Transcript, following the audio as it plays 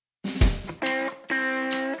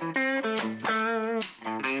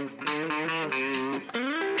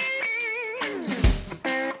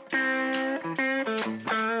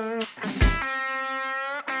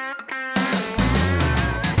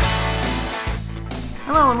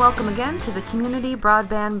Hello and welcome again to the Community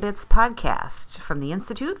Broadband Bits podcast from the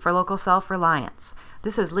Institute for Local Self-Reliance.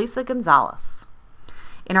 This is Lisa Gonzalez.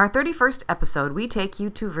 In our 31st episode, we take you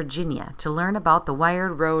to Virginia to learn about the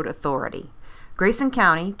Wired Road Authority. Grayson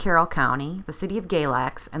County, Carroll County, the City of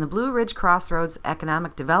Galax, and the Blue Ridge Crossroads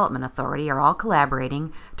Economic Development Authority are all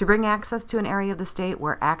collaborating to bring access to an area of the state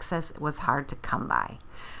where access was hard to come by.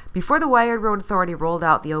 Before the Wired Road Authority rolled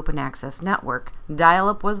out the open access network,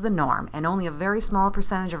 dial-up was the norm, and only a very small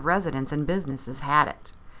percentage of residents and businesses had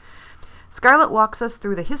it. Scarlett walks us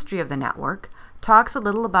through the history of the network, talks a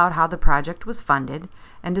little about how the project was funded,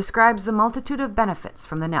 and describes the multitude of benefits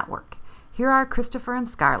from the network. Here are Christopher and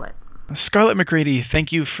Scarlett. Scarlett McGrady,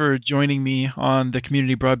 thank you for joining me on the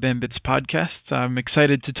Community Broadband Bits podcast. I'm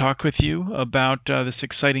excited to talk with you about this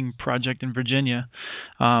exciting project in Virginia.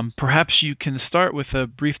 Perhaps you can start with a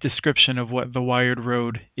brief description of what the Wired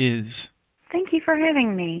Road is. Thank you for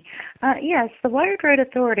having me. Yes, the Wired Road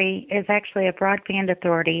Authority is actually a broadband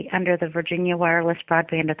authority under the Virginia Wireless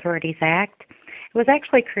Broadband Authorities Act. It was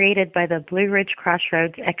actually created by the Blue Ridge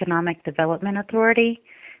Crossroads Economic Development Authority,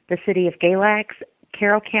 the City of Galax,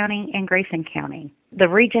 Carroll County, and Grayson County. The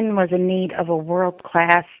region was in need of a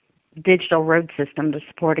world-class digital road system to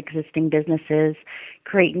support existing businesses,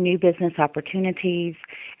 create new business opportunities,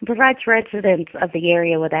 and provides residents of the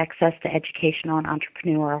area with access to educational and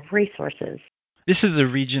entrepreneurial resources. This is a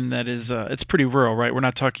region that is, it's pretty rural, right? We're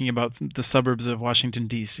not talking about the suburbs of Washington,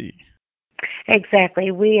 D.C.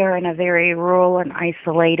 Exactly. We are in a very rural and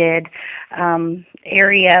isolated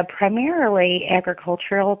area, primarily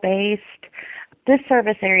agricultural based. This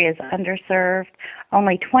service area is underserved.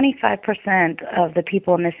 Only 25% of the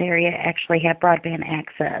people in this area actually have broadband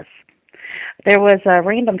access. There was a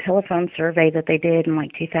random telephone survey that they did in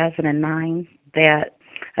 2009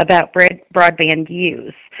 about broadband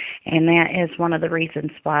use, and that is one of the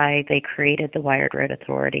reasons why they created the Wired Road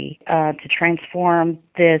Authority to transform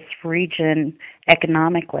this region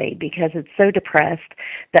economically, because it's so depressed.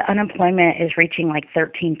 The unemployment is reaching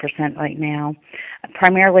 13% right now,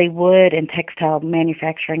 primarily wood and textile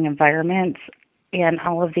manufacturing environments, and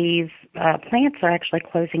all of these plants are actually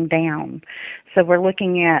closing down. So we're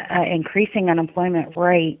looking at increasing unemployment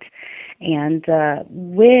rate. And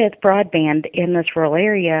with broadband in this rural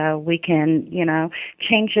area, we can,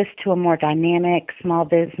 change this to a more dynamic small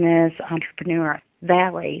business entrepreneur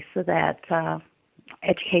valley so that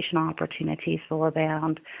educational opportunities will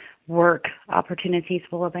abound, work opportunities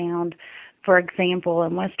will abound. For example,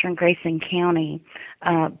 in western Grayson County,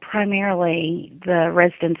 primarily the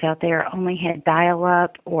residents out there only had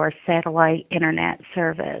dial-up or satellite internet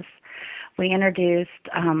service. We introduced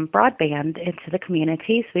broadband into the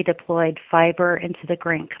communities. We deployed fiber into the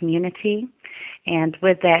Grant community, and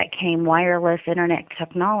with that came wireless internet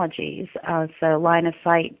technologies. So line of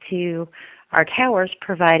sight to our towers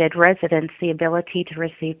provided residents the ability to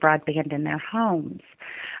receive broadband in their homes.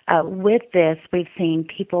 With this, we've seen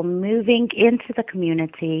people moving into the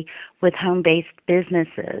community with home-based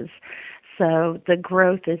businesses. So the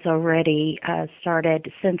growth is already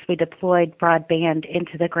started. Since we deployed broadband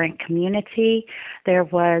into the Grant community, there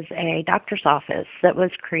was a doctor's office that was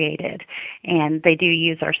created, and they do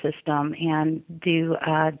use our system and do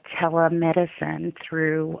telemedicine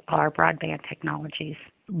through our broadband technologies.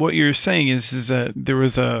 What you're saying is that there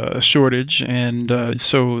was a shortage, and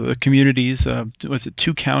so the communities, was it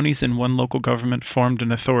 2 counties and 1 local government formed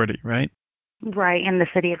an authority, right? Right, in the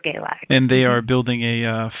City of Galax. And they are building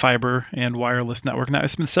a fiber and wireless network. Now,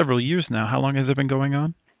 it's been several years now. How long has it been going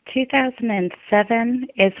on? 2007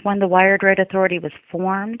 is when the Wired Road Authority was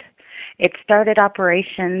formed. It started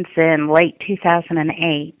operations in late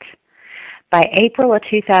 2008. By April of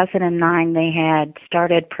 2009, they had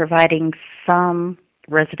started providing some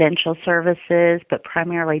residential services, but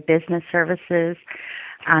primarily business services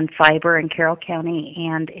on fiber in Carroll County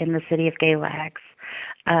and in the City of Galax.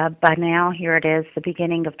 By now, here it is, the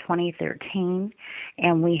beginning of 2013,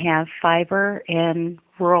 and we have fiber in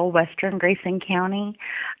rural western Grayson County.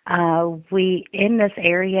 In this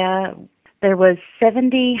area, there was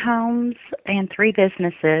 70 homes and 3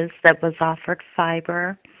 businesses that was offered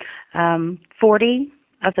fiber. 40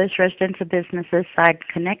 of those residents and businesses signed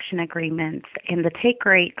connection agreements, and the take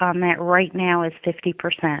rate on that right now is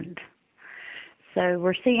 50%. So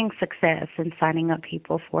we're seeing success in signing up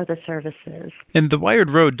people for the services. And the Wired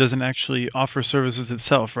Road doesn't actually offer services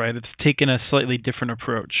itself, right? It's taken a slightly different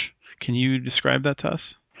approach. Can you describe that to us?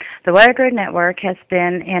 The Wired Road Network has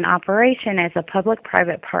been in operation as a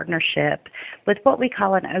public-private partnership with what we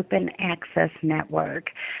call an open access network.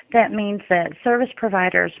 That means that service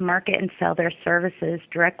providers market and sell their services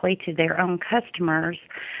directly to their own customers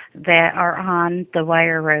that are on the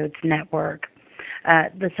Wire Roads network.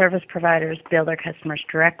 The service providers bill their customers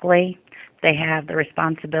directly. They have the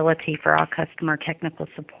responsibility for all customer technical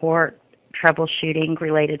support, troubleshooting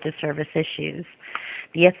related to service issues.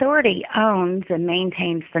 The authority owns and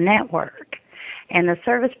maintains the network, and the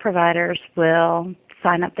service providers will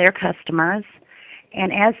sign up their customers,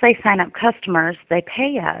 and as they sign up customers, they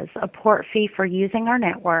pay us a port fee for using our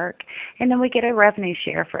network, and then we get a revenue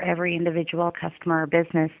share for every individual customer or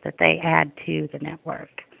business that they add to the network.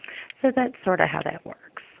 So that's sort of how that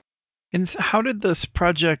works. And how did this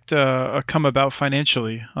project come about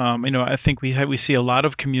financially? I think we see a lot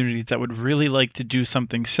of communities that would really like to do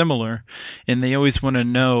something similar, and they always want to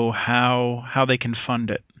know how they can fund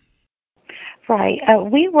it. Right.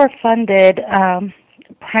 We were funded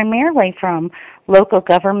primarily from local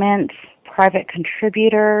governments, private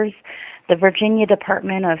contributors. The Virginia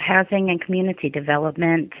Department of Housing and Community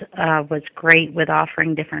Development was great with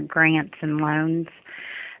offering different grants and loans.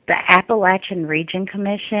 The Appalachian Region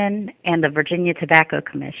Commission and the Virginia Tobacco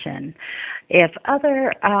Commission. If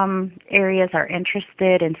other areas are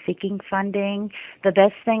interested in seeking funding, the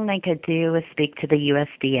best thing they could do is speak to the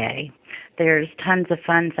USDA. There's tons of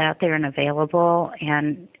funds out there and available,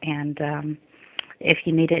 and if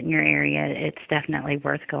you need it in your area, it's definitely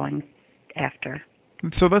worth going after.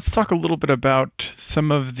 So let's talk a little bit about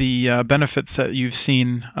some of the benefits that you've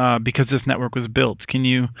seen because this network was built. Can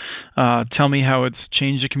you tell me how it's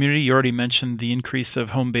changed the community? You already mentioned the increase of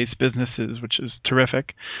home-based businesses, which is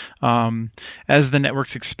terrific. As the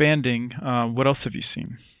network's expanding, what else have you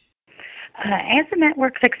seen? As the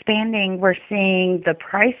network's expanding, we're seeing the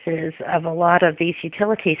prices of a lot of these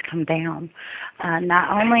utilities come down. Not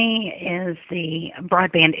only is the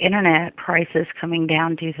broadband internet prices coming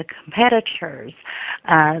down due to competitors,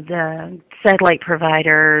 the satellite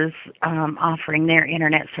providers offering their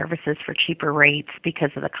internet services for cheaper rates because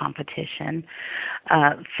of the competition.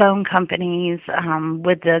 Phone companies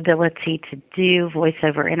with the ability to do voice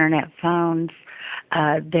over internet phones,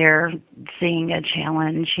 they're seeing a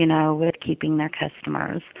challenge, with keeping their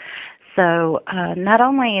customers. So not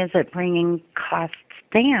only is it bringing costs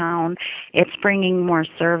down, it's bringing more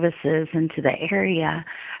services into the area,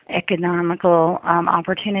 economical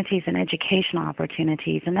opportunities and educational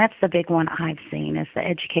opportunities, and that's the big one I've seen is the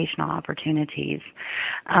educational opportunities.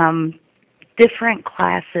 Different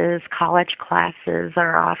classes, college classes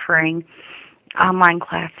are offering online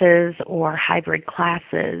classes or hybrid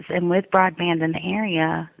classes, and with broadband in the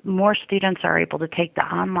area, more students are able to take the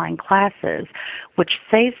online classes, which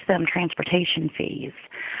saves them transportation fees.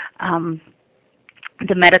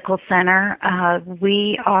 The medical center,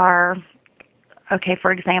 we are,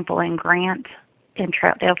 for example, in Grant, in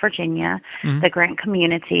Troutdale, Virginia, the Grant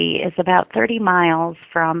community is about 30 miles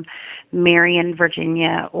from Marion,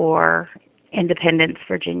 Virginia, or Independence,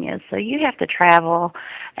 Virginia. So you have to travel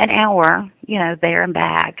an hour, there and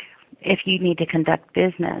back if you need to conduct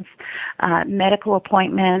business. Medical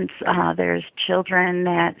appointments, there's children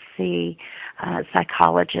that see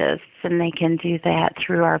psychologists, and they can do that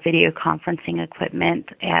through our video conferencing equipment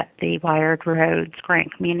at the Wired Roads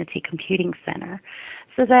Grant Community Computing Center.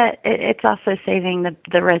 So that it's also saving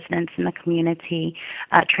the residents in the community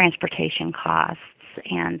transportation costs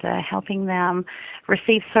and helping them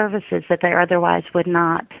receive services that they otherwise would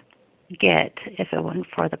not get if it wasn't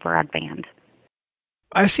for the broadband.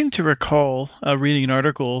 I seem to recall reading an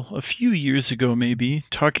article a few years ago, maybe,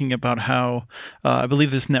 talking about how I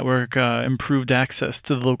believe this network improved access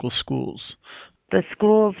to the local schools. The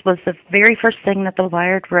schools was the very first thing that the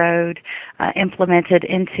Wired Road implemented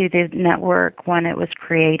into the network when it was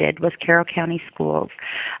created, was Carroll County Schools.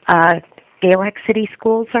 Galax City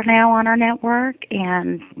schools are now on our network,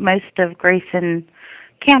 and most of Grayson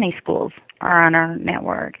County schools are on our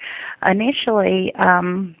network. Initially,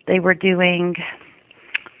 they were doing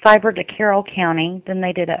fiber to Carroll County, then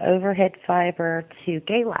they did an overhead fiber to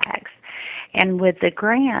Galax. And with the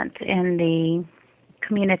grant in the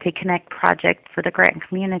Community Connect project for the Grant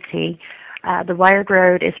community, the Wired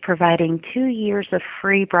Road is providing 2 years of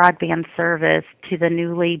free broadband service to the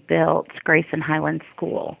newly built Grayson Highlands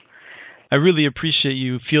School. I really appreciate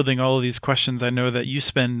you fielding all of these questions. I know that you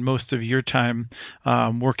spend most of your time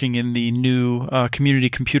working in the new Community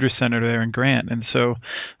Computer Center there in Grant. And so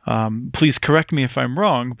please correct me if I'm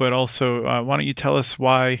wrong, but also why don't you tell us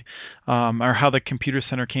why or how the Computer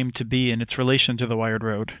Center came to be in its relation to the Wired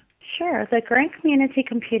Road? Sure. The Grant Community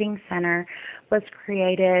Computing Center was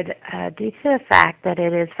created due to the fact that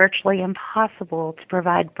it is virtually impossible to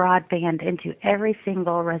provide broadband into every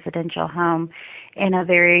single residential home in a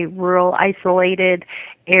very rural, isolated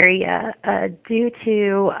area due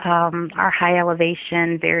to our high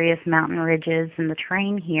elevation, various mountain ridges, and the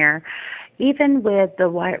terrain here. even with the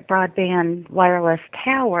broadband wireless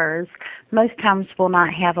towers, most homes will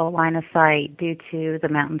not have a line of sight due to the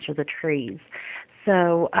mountains or the trees.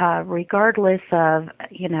 So regardless of,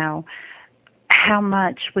 how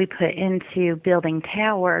much we put into building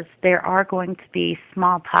towers, there are going to be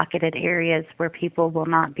small pocketed areas where people will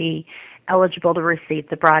not be eligible to receive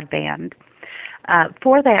the broadband.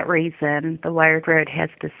 For that reason, the Wired Road has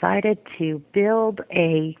decided to build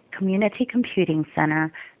a community computing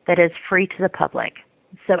center that is free to the public.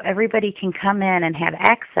 So everybody can come in and have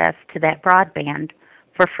access to that broadband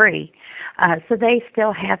for free. So they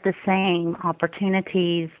still have the same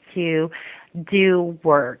opportunities to do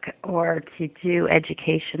work or to do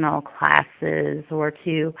educational classes or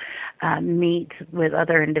to meet with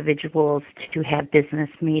other individuals to have business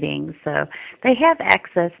meetings. So they have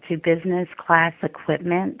access to business class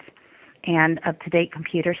equipment and up-to-date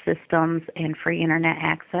computer systems and free internet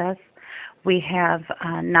access. We have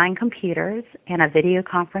 9 computers and a video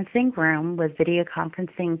conferencing room with video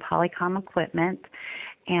conferencing Polycom equipment,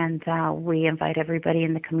 and we invite everybody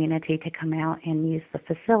in the community to come out and use the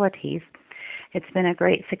facilities. It's been a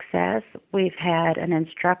great success. We've had an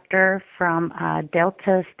instructor from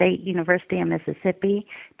Delta State University in Mississippi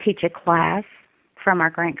teach a class from our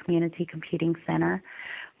Grant Community Computing Center.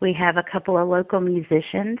 We have a couple of local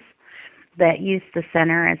musicians that use the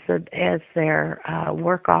center as their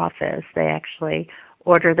work office. They actually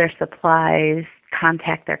order their supplies,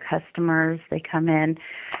 contact their customers. They come in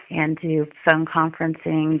and do phone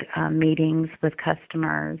conferencing meetings with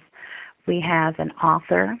customers. We have an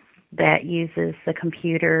author that uses the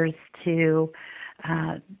computers to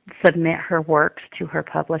submit her works to her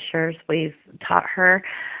publishers. We've taught her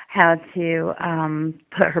how to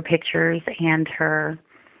put her pictures and her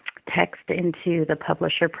text into the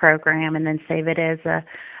publisher program and then save it as a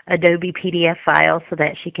Adobe PDF file so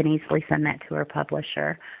that she can easily send that to her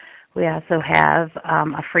publisher. We also have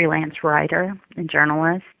a freelance writer and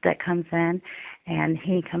journalist that comes in, and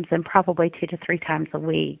he comes in probably 2 to 3 times a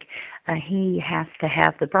week. He has to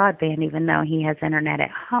have the broadband even though he has internet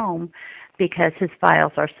at home because his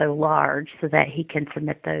files are so large so that he can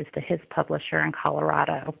submit those to his publisher in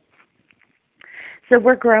Colorado. So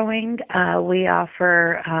we're growing. We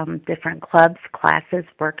offer different clubs, classes,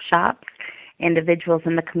 workshops. Individuals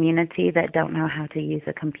in the community that don't know how to use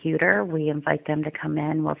a computer, we invite them to come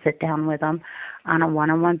in. We'll sit down with them on a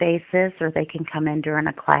one-on-one basis, or they can come in during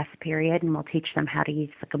a class period and we'll teach them how to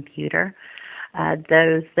use the computer.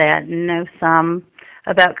 Those that know some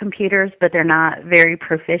about computers but they're not very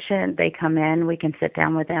proficient, they come in, we can sit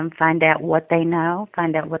down with them, find out what they know,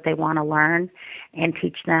 find out what they want to learn, and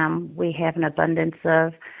teach them. We have an abundance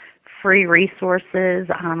of free resources,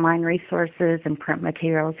 online resources, and print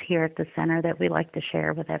materials here at the center that we like to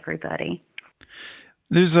share with everybody.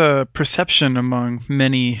 There's a perception among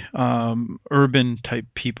many urban-type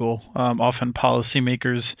people, often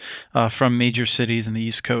policymakers from major cities in the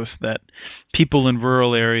East Coast, that people in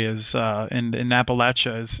rural areas, and in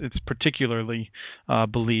Appalachia, it's particularly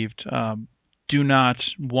believed, do not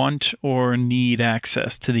want or need access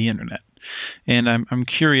to the internet. And I'm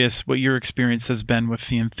curious what your experience has been with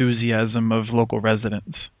the enthusiasm of local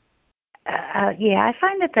residents. Yeah, I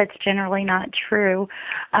find that that's generally not true.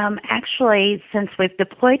 Actually, since we've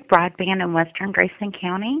deployed broadband in western Grayson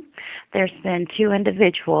County, there's been 2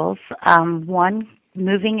 individuals, one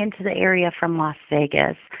moving into the area from Las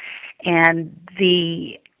Vegas, and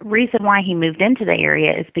the reason why he moved into the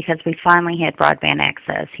area is because we finally had broadband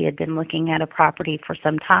access. He had been looking at a property for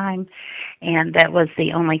some time, and that was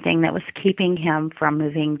the only thing that was keeping him from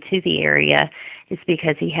moving to the area, is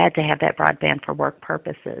because he had to have that broadband for work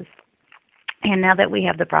purposes. And now that we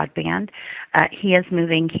have the broadband, he is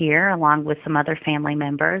moving here along with some other family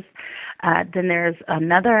members. Then there's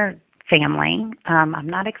another family. I'm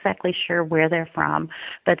not exactly sure where they're from,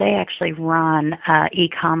 but they actually run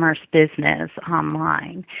e-commerce business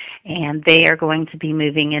online, and they are going to be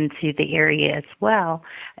moving into the area as well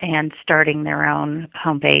and starting their own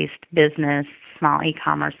home-based business, small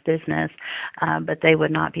e-commerce business, but they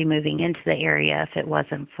would not be moving into the area if it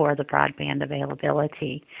wasn't for the broadband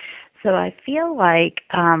availability. So I feel like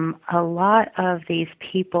a lot of these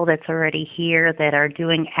people that's already here that are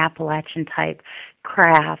doing Appalachian-type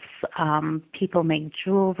crafts, people make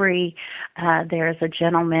jewelry. There's a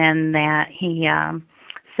gentleman that he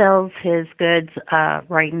sells his goods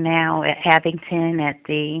right now at Abington at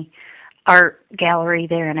the art gallery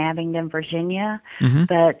there in Abingdon, Virginia. Mm-hmm.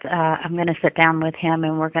 But I'm going to sit down with him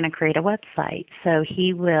and we're going to create a website. So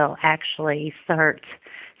he will actually start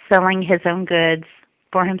selling his own goods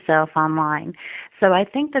for himself online. So I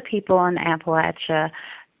think the people in Appalachia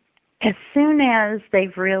As soon as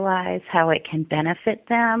they've realized how it can benefit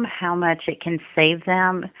them, how much it can save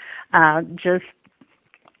them, just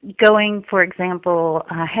going, for example,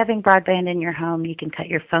 having broadband in your home, you can cut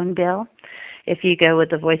your phone bill. If you go with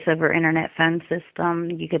the voice over internet phone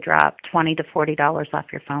system, you could drop $20 to $40 off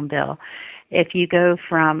your phone bill. If you go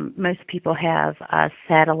from, most people have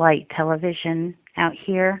satellite television out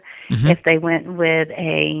here. Mm-hmm. If they went with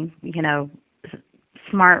a,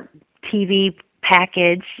 smart TV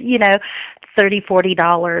package, $30,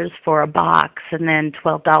 $40 for a box and then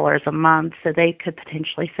 $12 a month, so they could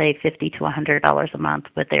potentially save $50 to $100 a month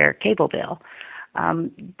with their cable bill.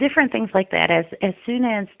 Different things like that. As soon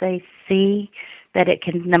as they see that it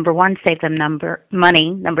can, number one, save them money,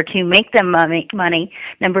 number two, make them money,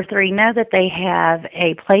 number three, know that they have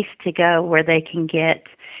a place to go where they can get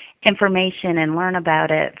information and learn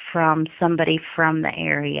about it from somebody from the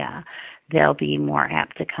area, they'll be more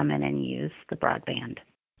apt to come in and use the broadband.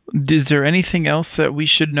 Is there anything else that we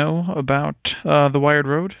should know about the Wired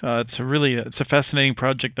Road? It's a fascinating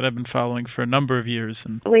project that I've been following for a number of years.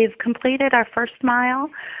 And we've completed our first mile,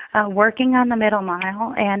 working on the middle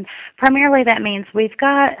mile, and primarily that means we've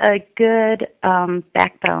got a good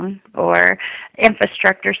backbone or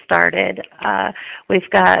infrastructure started. We've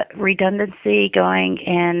got redundancy going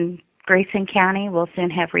in Grayson County. We'll soon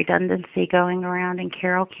have redundancy going around in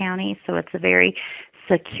Carroll County, so it's a very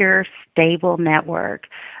secure, stable network.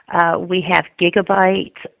 We have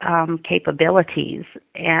gigabyte capabilities,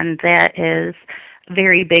 and that is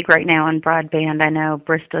very big right now in broadband. I know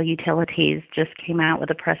Bristol Utilities just came out with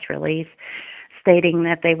a press release stating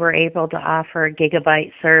that they were able to offer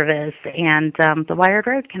gigabyte service, and the Wired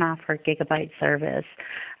Road can offer gigabyte service.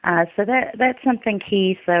 So that's something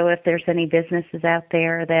key. So if there's any businesses out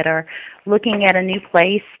there that are looking at a new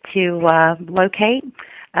place to locate,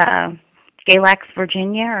 Galax,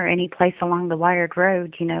 Virginia, or any place along the Wired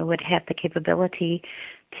Road, would have the capability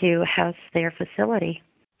to house their facility.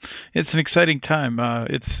 It's an exciting time. I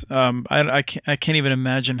can't even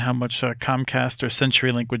imagine how much Comcast or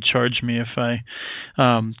CenturyLink would charge me if I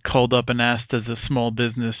called up and asked as a small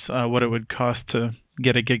business what it would cost to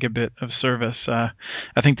get a gigabit of service. I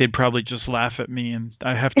think they'd probably just laugh at me, and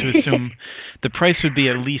I have to assume the price would be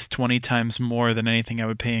at least 20 times more than anything I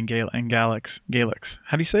would pay in Galax.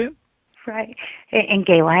 How do you say it? Right. In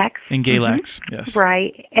Galax. In Galax, yes.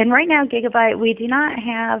 Right. And right now, gigabyte, we do not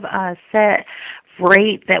have a set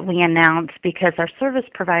rate that we announce because our service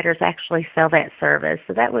providers actually sell that service.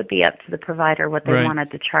 So that would be up to the provider what they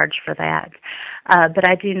wanted to charge for that. But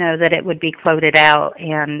I do know that it would be quoted out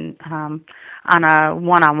and on a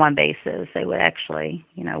one-on-one basis. They would actually,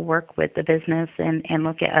 work with the business and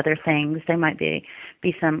look at other things. There might be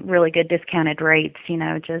some really good discounted rates,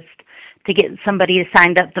 just to get somebody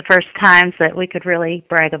signed up the first time so that we could really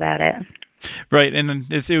brag about it. Right, and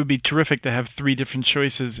it would be terrific to have 3 different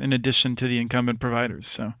choices in addition to the incumbent providers.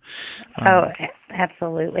 So,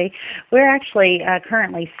 absolutely. We're actually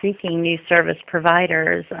currently seeking new service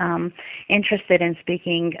providers interested in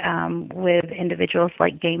speaking with individuals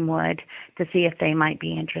like Gamewood to see if they might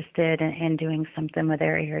be interested in doing something with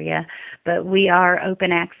their area. But we are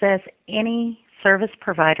open access. Any service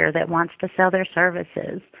provider that wants to sell their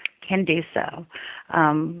services can do so.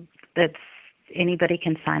 Anybody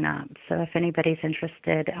can sign up. So if anybody's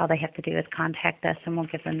interested, all they have to do is contact us, and we'll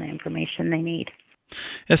give them the information they need.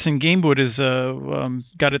 Yes, and Gamewood has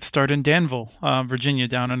got its start in Danville, Virginia,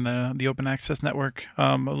 down on the Open Access Network,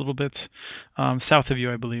 a little bit south of you,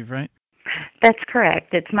 I believe, right? That's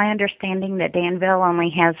correct. It's my understanding that Danville only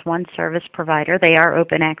has one service provider. They are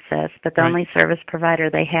open access, but the only service provider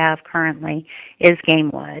they have currently is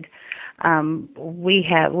Gamewood. We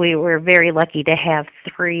were very lucky to have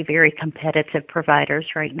 3 very competitive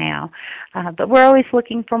providers right now, but we're always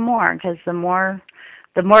looking for more because the more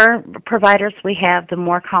providers we have, the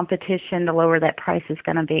more competition, the lower that price is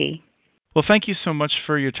going to be. Well, thank you so much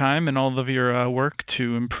for your time and all of your work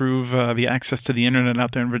to improve the access to the internet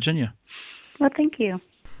out there in Virginia. Well, thank you.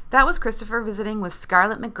 That was Christopher visiting with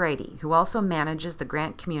Scarlett McGrady, who also manages the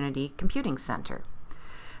Grant Community Computing Center.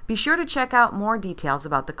 Be sure to check out more details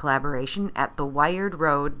about the collaboration at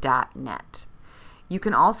thewiredroad.net. You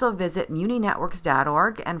can also visit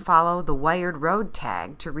muninetworks.org and follow the Wired Road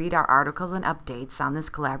tag to read our articles and updates on this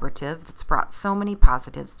collaborative that's brought so many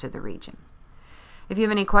positives to the region. If you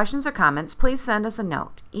have any questions or comments, please send us a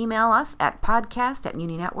note. Email us at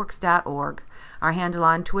podcast@muninetworks.org. Our handle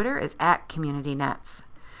on Twitter is @CommunityNets.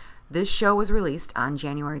 This show was released on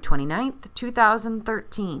January 29th,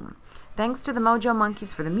 2013. Thanks to the Mojo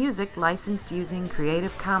Monkeys for the music, licensed using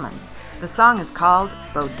Creative Commons. The song is called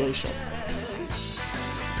Bodacious.